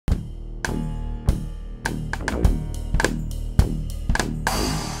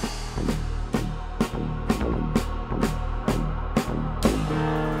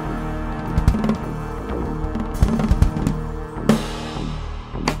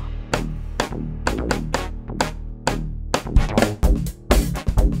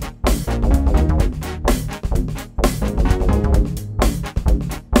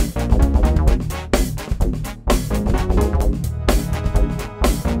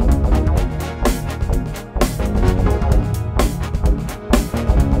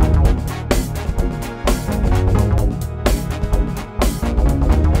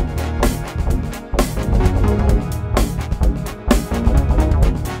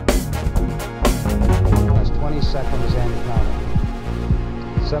and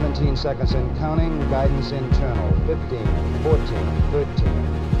counting. 17 seconds and counting. Guidance internal. 15, 14,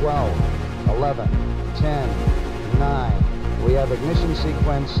 13, 12, 11, 10, 9. We have ignition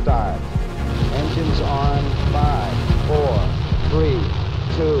sequence start. Engines on. 5, 4, 3,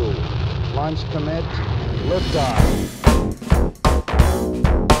 2. Launch commit. Liftoff.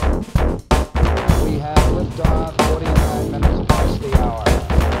 We have liftoff. 49 minutes past the hour.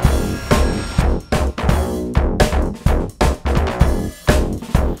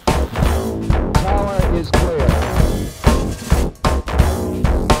 Is clear.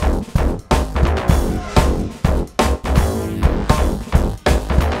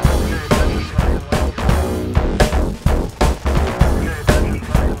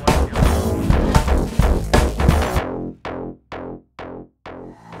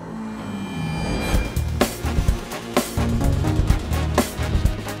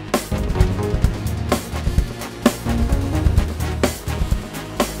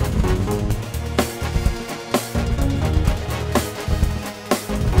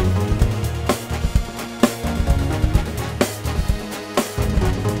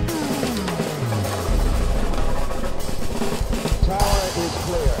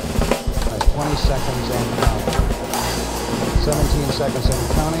 Seconds and counting. 17 seconds and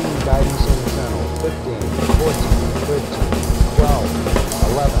counting. Guidance internal. 15, 14, 13, 12,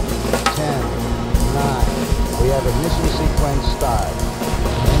 11, 10, 9. We have ignition sequence start.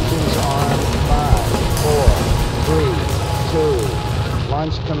 Engines on. 5, 4, 3, 2.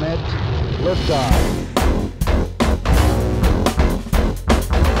 Launch commit. Liftoff.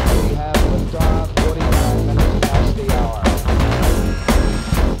 We have liftoff. 49 minutes past the hour.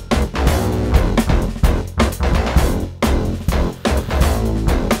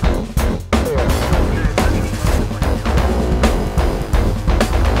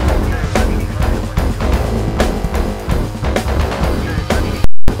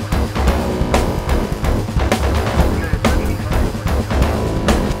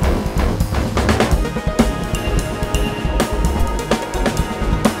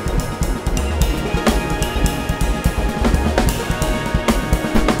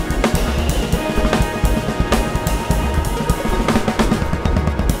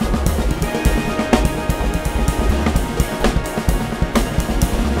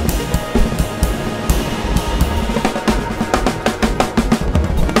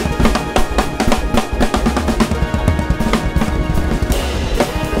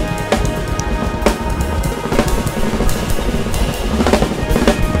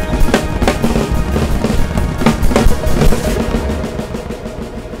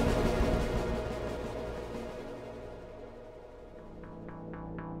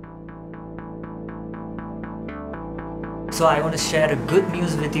 So I want to share a good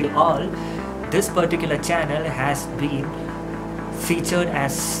news with you all. This particular channel has been featured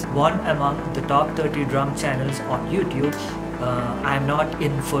as one among the top 30 drum channels on YouTube. I'm not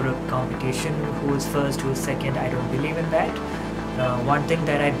in for a competition, who is first, who is second. I don't believe in that. One thing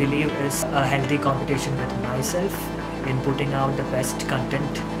that I believe is a healthy competition with myself in putting out the best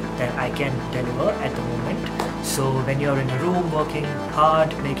content that I can deliver at the moment. So when you're in a room working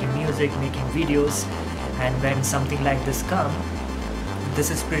hard, making music, making videos, and when something like this comes,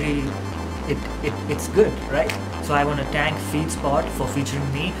 this is pretty, it's good, right? So I want to thank Feedspot for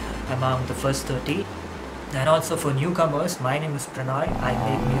featuring me among the first 30. And also for newcomers, my name is Pranoy. I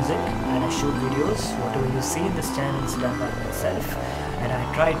make music and I shoot videos. Whatever you see in this channel is done by myself, and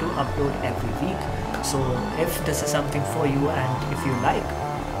I try to upload every week. So if this is something for you and if you like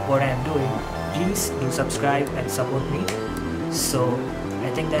what I am doing, please do subscribe and support me. So I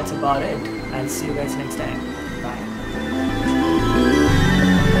think that's about it. I'll see you guys next time. Bye.